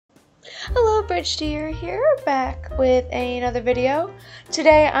Hello, Bridge Deer here, back with another video.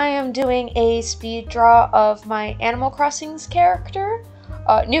 Today I am doing a speed draw of my Animal Crossing's character,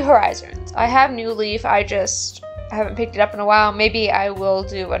 New Horizons. I have New Leaf, I haven't picked it up in a while. Maybe I will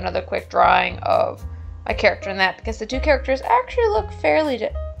do another quick drawing of my character in that, because the two characters actually look fairly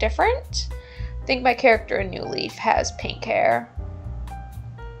different. I think my character in New Leaf has pink hair.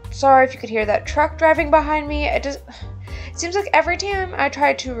 Sorry if you could hear that truck driving behind me. It seems like every time I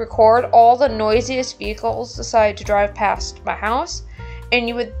try to record, all the noisiest vehicles decide to drive past my house. And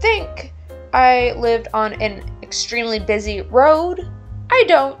you would think I lived on an extremely busy road. I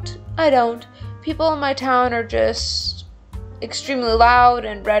don't. People in my town are just extremely loud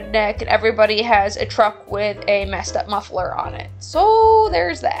and redneck, and everybody has a truck with a messed up muffler on it. So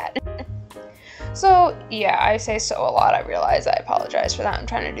there's that. So yeah, I say so a lot. I realize. I apologize for that. I'm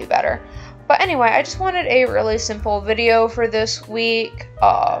trying to do better. But anyway, I just wanted a really simple video for this week.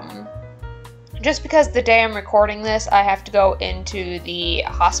 Just because the day I'm recording this, I have to go into the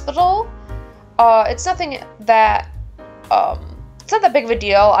hospital. It's nothing that, it's not that big of a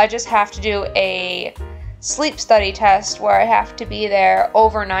deal. I just have to do a sleep study test where I have to be there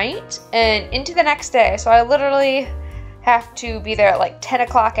overnight and into the next day. So I literally have to be there at like 10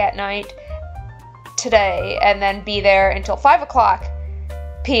 o'clock at night today and then be there until 5 o'clock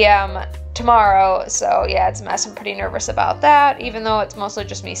p.m. tomorrow. So yeah, it's a mess. I'm pretty nervous about that, even though it's mostly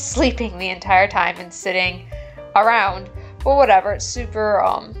just me sleeping the entire time and sitting around. But whatever, it's super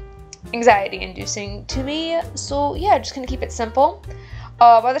anxiety inducing to me. So yeah, just gonna keep it simple.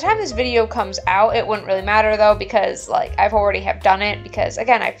 By the time this video comes out, it wouldn't really matter though, because like I've already have done it, because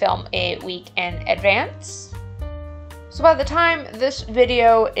again, I film a week in advance. So by the time this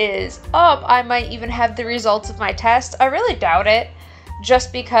video is up, I might even have the results of my test. I really doubt it,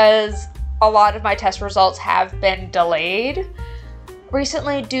 just because a lot of my test results have been delayed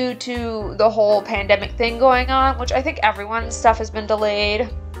recently due to the whole pandemic thing going on, which I think everyone's stuff has been delayed.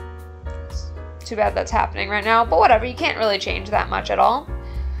 It's too bad that's happening right now, but whatever, you can't really change that much at all.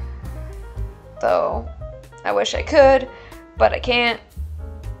 Though, I wish I could, but I can't.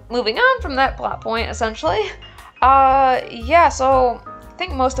 Moving on from that plot point, essentially. Yeah, so I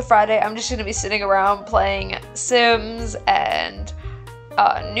think most of Friday I'm just gonna be sitting around playing Sims and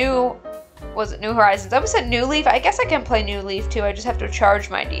New Horizons. I almost said New Leaf. I guess I can play New Leaf too. I just have to charge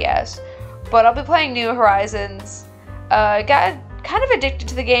my DS. But I'll be playing New Horizons. Got kind of addicted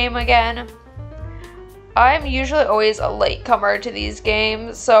to the game again. I'm usually always a latecomer to these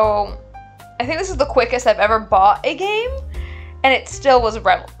games, so I think this is the quickest I've ever bought a game, and it still was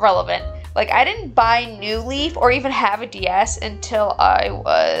relevant. Like, I didn't buy New Leaf or even have a DS until I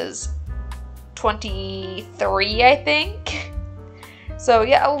was 23, I think. So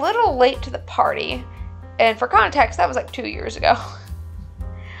yeah, a little late to the party. And for context, that was like 2 years ago.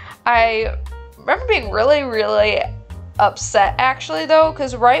 I remember being really, really upset actually though,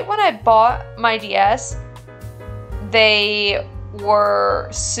 because right when I bought my DS, they were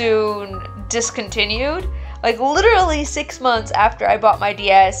soon discontinued. Like literally 6 months after I bought my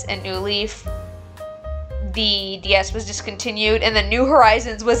DS and New Leaf, the DS was discontinued, and then New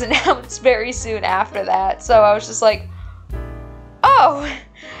Horizons was announced very soon after that. So I was just like, oh,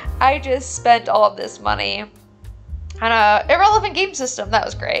 I just spent all of this money on a irrelevant game system. That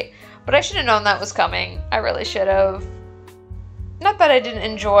was great. But I should have known that was coming. I really should have. Not that I didn't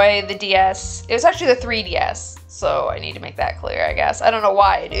enjoy the DS. It was actually the 3DS. So I need to make that clear, I guess. I don't know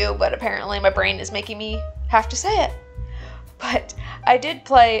why I do, but apparently my brain is making me have to say it. But I did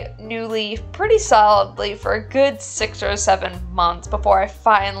play New Leaf pretty solidly for a good 6 or 7 months before I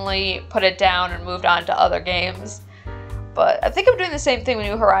finally put it down and moved on to other games. But I think I'm doing the same thing with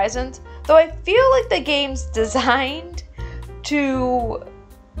New Horizons, though I feel like the game's designed to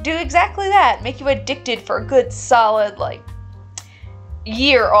do exactly that, make you addicted for a good solid, like,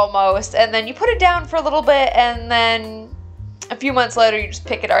 year almost, and then you put it down for a little bit, and then a few months later you just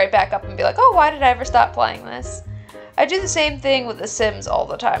pick it right back up and be like, oh, why did I ever stop playing this? I do the same thing with The Sims all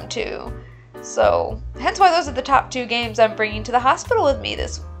the time too. So, hence why those are the top 2 games I'm bringing to the hospital with me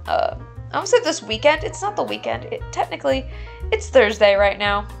this, I almost said this weekend. It's not the weekend. Technically, it's Thursday right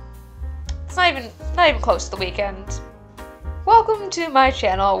now. It's not even close to the weekend. Welcome to my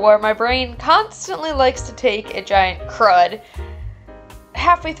channel, where my brain constantly likes to take a giant crud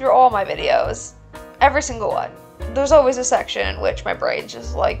halfway through all my videos. Every single one. There's always a section in which my brain's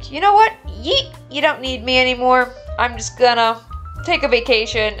just like, you know what? Yeet! You don't need me anymore. I'm just gonna take a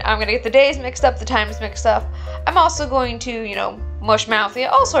vacation. I'm gonna get the days mixed up, the times mixed up. I'm also going to, you know, mush mouth you,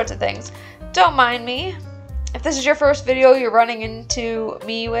 all sorts of things. Don't mind me. If this is your first video you're running into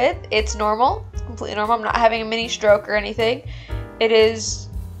me with, it's normal. It's completely normal. I'm not having a mini stroke or anything. It is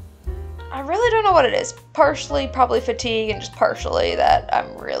I really don't know what it is. Partially probably fatigue and just partially that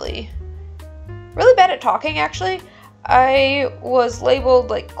I'm really bad at talking, actually. I was labeled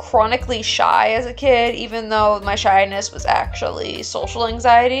like chronically shy as a kid, even though my shyness was actually social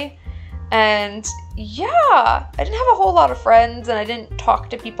anxiety. And yeah, I didn't have a whole lot of friends and I didn't talk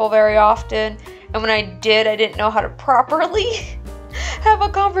to people very often. And when I did, I didn't know how to properly have a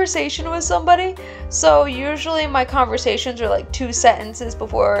conversation with somebody. So usually my conversations are like 2 sentences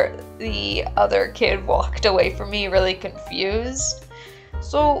before the other kid walked away from me really confused.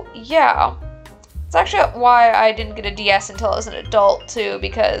 So yeah, it's actually why I didn't get a DS until I was an adult too,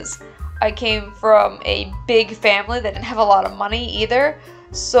 because I came from a big family that didn't have a lot of money either.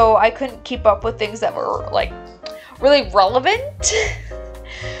 So I couldn't keep up with things that were like really relevant.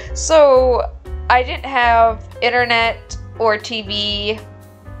 So I didn't have internet or TV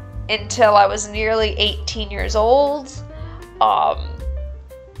until I was nearly 18 years old.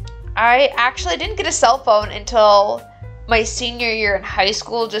 I actually didn't get a cell phone until my senior year in high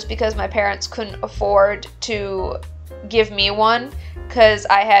school, just because my parents couldn't afford to give me one because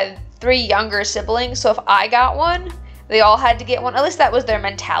I had 3 younger siblings. So if I got one, they all had to get one. At least that was their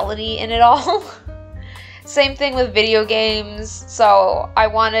mentality in it all. Same thing with video games. So I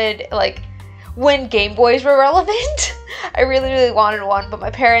wanted, like, when Game Boys were relevant, I really wanted one, but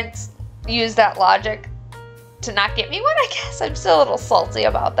my parents used that logic to not get me one, I guess. I'm still a little salty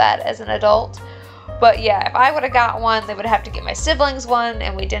about that as an adult. But yeah, if I would have got one, they would have to get my siblings one,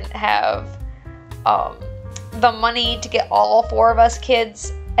 and we didn't have the money to get all 4 of us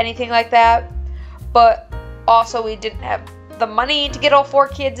kids anything like that. But also we didn't have the money to get all 4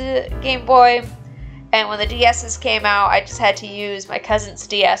 kids a Game Boy. And when the DSs came out, I just had to use my cousin's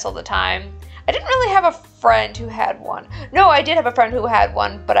DS all the time. I didn't really have a friend who had one. No, I did have a friend who had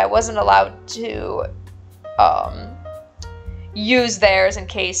one, but I wasn't allowed to use theirs in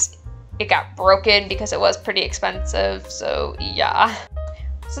case it got broken because it was pretty expensive. So yeah.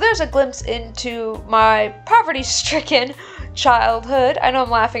 So there's a glimpse into my poverty-stricken childhood. I know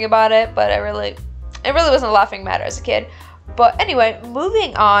I'm laughing about it, but it really wasn't a laughing matter as a kid. But anyway,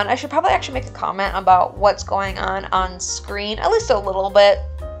 moving on, I should probably actually make a comment about what's going on screen, at least a little bit.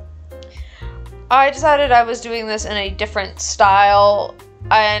 I decided I was doing this in a different style,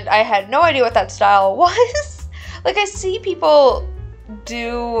 and I had no idea what that style was. Like, I see people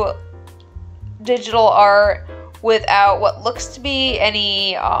do digital art without what looks to be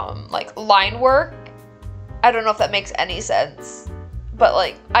any, like, line work. I don't know if that makes any sense. But,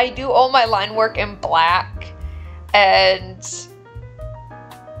 like, I do all my line work in black, and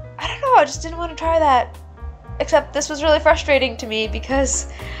I don't know, I just didn't want to try that. Except this was really frustrating to me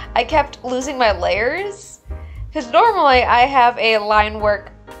because I kept losing my layers. Because normally I have a line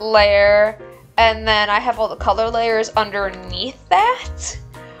work layer and then I have all the color layers underneath that.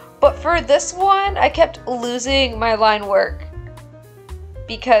 But for this one, I kept losing my line work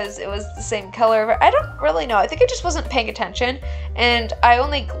because it was the same color. I don't really know. I think I just wasn't paying attention. And I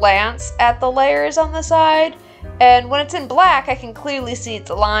only glance at the layers on the side. And when it's in black, I can clearly see it's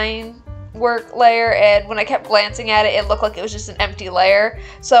a line work layer, and when I kept glancing at it, it looked like it was just an empty layer.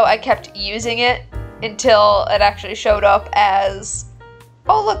 So I kept using it until it actually showed up as,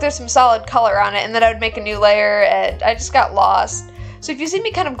 oh look, there's some solid color on it, and then I would make a new layer, and I just got lost. So if you see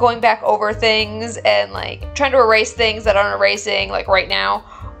me kind of going back over things and like trying to erase things that aren't erasing, like right now,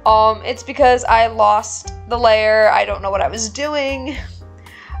 it's because I lost the layer. I don't know what I was doing.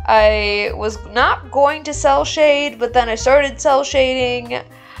 I was not going to cell shade, but then I started cell shading.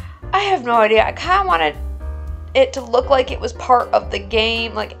 I have no idea. I kind of wanted it to look like it was part of the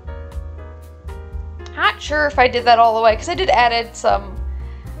game. Like, not sure if I did that all the way, because I did added some,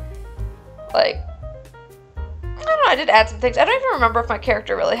 like, I don't know, I did add some things. I don't even remember if my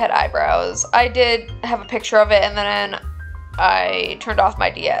character really had eyebrows. I did have a picture of it, and then I turned off my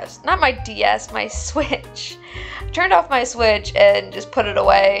DS. Not my DS, my Switch. I turned off my Switch and just put it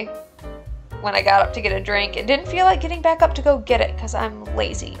away when I got up to get a drink, and didn't feel like getting back up to go get it because I'm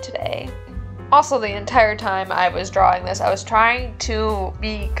lazy today. Also, the entire time I was drawing this, I was trying to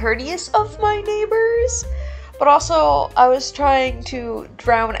be courteous of my neighbors, but also I was trying to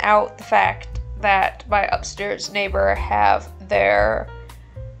drown out the fact that my upstairs neighbor have their,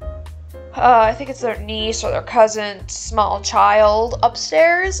 I think it's their niece or their cousin's small child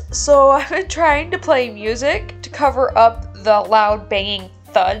upstairs, so I've been trying to play music to cover up the loud banging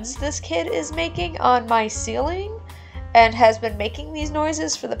thuds this kid is making on my ceiling, and has been making these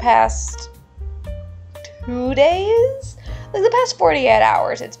noises for the past 2 days? Like the past 48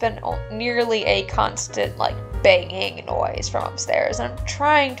 hours, it's been nearly a constant like banging noise from upstairs, and I'm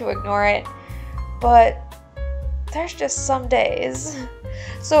trying to ignore it, but there's just some days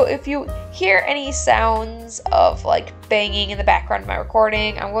So if you hear any sounds of like banging in the background of my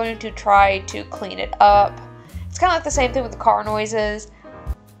recording, I'm going to try to clean it up. It's kind of like the same thing with the car noises.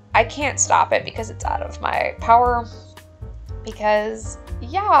 I can't stop it because it's out of my power. Because,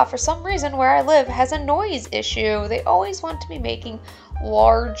 yeah, for some reason where I live has a noise issue. They always want to be making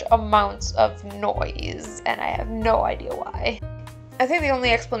large amounts of noise, and I have no idea why. I think the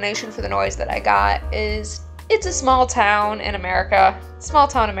only explanation for the noise that I got is it's a small town in America. Small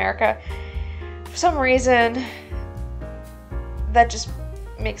town America. For some reason, that just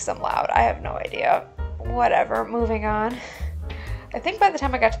makes them loud. I have no idea. Whatever, moving on. I think by the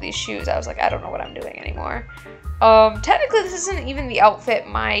time I got to these shoes, I was like, I don't know what I'm doing anymore. Technically this isn't even the outfit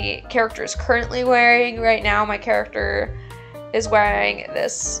my character is currently wearing. Right now my character is wearing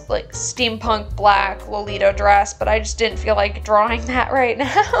this like steampunk black Lolita dress, but I just didn't feel like drawing that right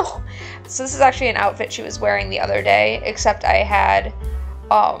now. So this is actually an outfit she was wearing the other day, except I had,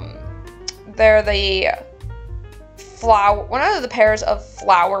 they're the one of the pairs of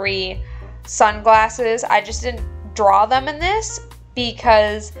flowery sunglasses. I just didn't draw them in this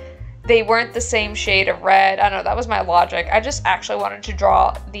because they weren't the same shade of red. I don't know, that was my logic. I just actually wanted to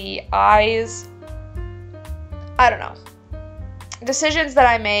draw the eyes. I don't know. Decisions that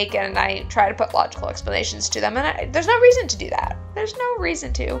I make, and I try to put logical explanations to them, and there's no reason to do that. There's no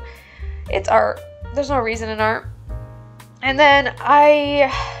reason to. It's art. There's no reason in art. And then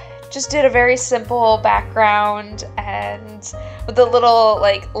I just did a very simple background and with the little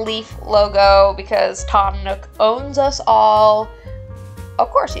like leaf logo because Tom Nook owns us all. Of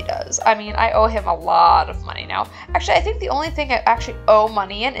course he does. I mean, I owe him a lot of money now. Actually, I think the only thing I actually owe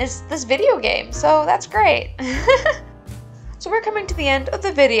money in is this video game, so that's great. So we're coming to the end of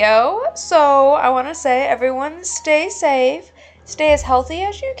the video, so I want to say everyone stay safe, stay as healthy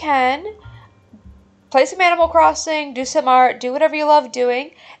as you can, play some Animal Crossing, do some art, do whatever you love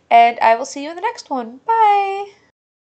doing, and I will see you in the next one. Bye!